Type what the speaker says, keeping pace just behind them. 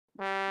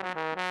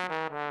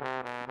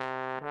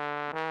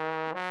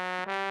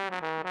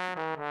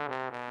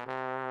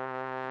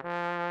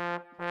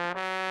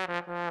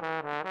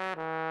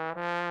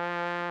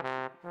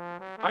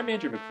I'm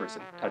Andrew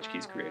McPherson,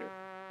 TouchKeys creator.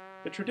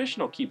 The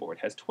traditional keyboard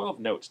has 12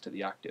 notes to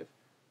the octave,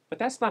 but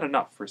that's not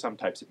enough for some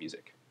types of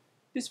music.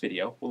 This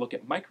video will look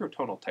at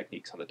microtonal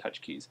techniques on the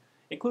TouchKeys,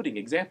 including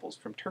examples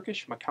from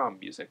Turkish Maqam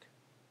music.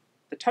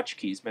 The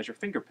TouchKeys measure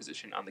finger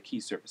position on the key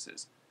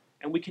surfaces,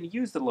 and we can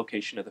use the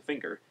location of the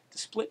finger to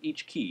split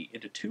each key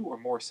into 2 or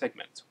more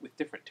segments with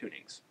different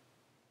tunings.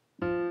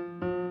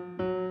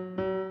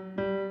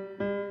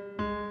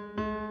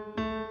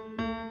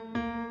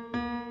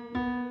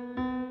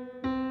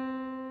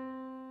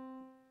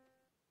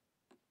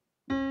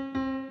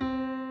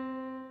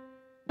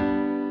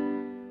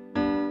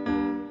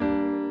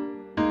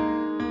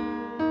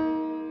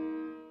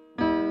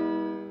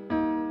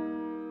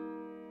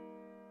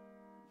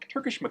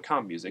 Turkish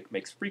Maqam music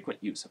makes frequent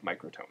use of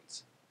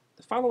microtones.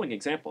 The following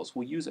examples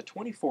will use a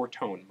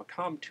 24-tone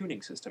Maqam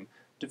tuning system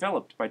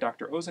developed by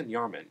Dr. Ozan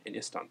Yarman in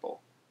Istanbul.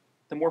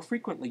 The more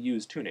frequently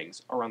used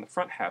tunings are on the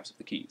front halves of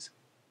the keys.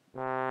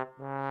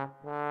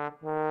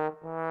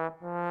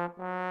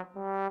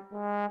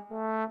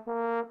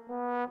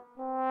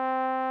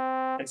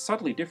 And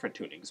subtly different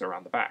tunings are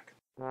on the back.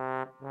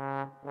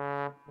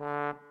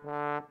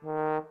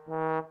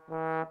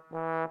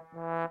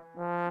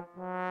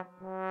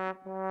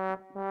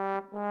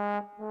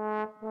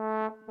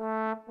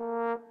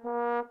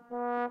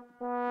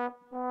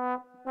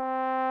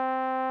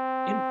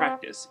 In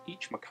practice,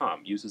 each Maqam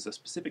uses a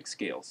specific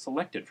scale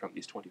selected from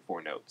these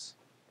 24 notes.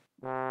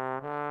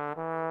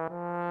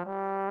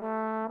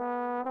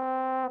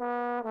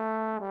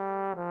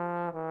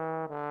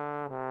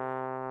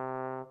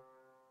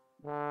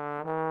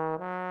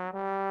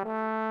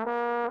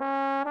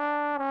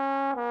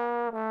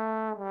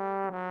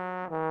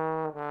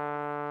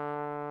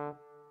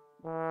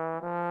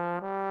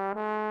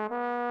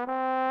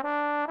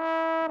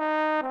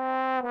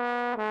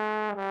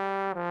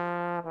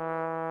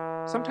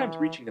 Sometimes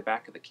reaching the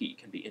back of the key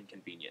can be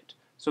inconvenient,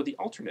 so the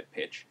alternate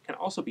pitch can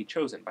also be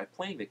chosen by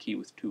playing the key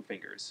with 2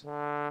 fingers.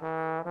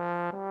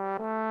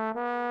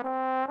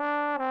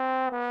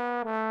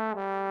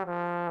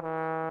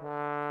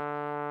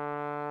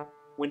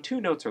 When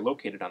 2 notes are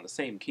located on the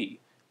same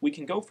key, we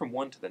can go from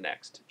one to the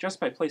next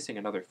just by placing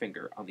another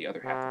finger on the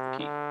other half of the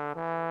key.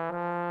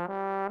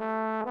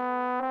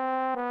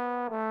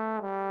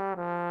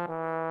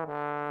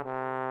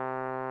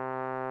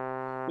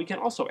 We can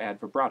also add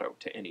vibrato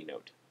to any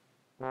note.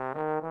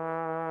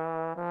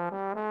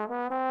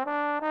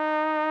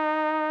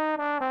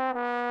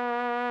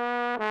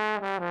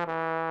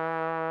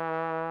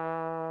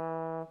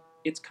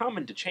 It's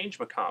common to change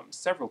Maqams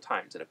several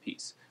times in a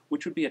piece,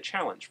 which would be a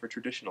challenge for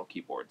traditional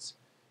keyboards.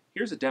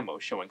 Here's a demo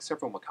showing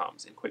several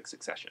Maqams in quick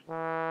succession.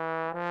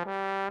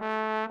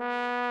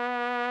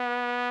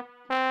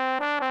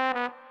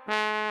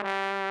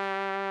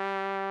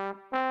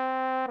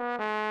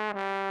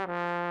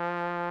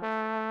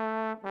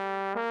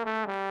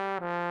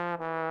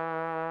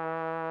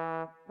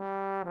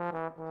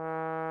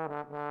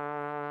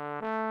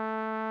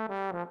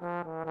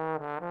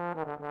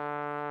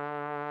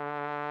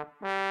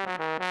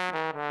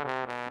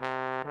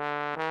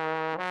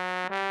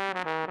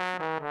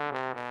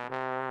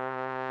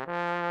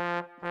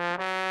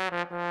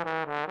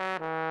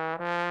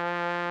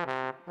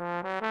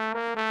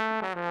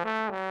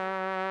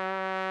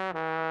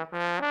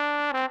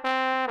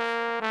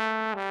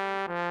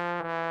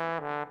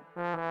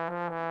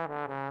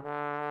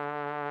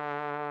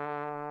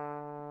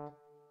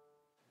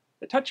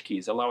 The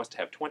TouchKeys allow us to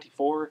have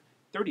 24,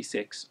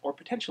 36, or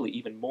potentially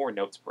even more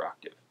notes per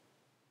octave.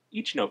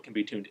 Each note can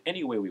be tuned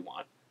any way we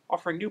want,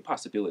 offering new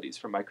possibilities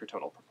for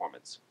microtonal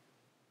performance.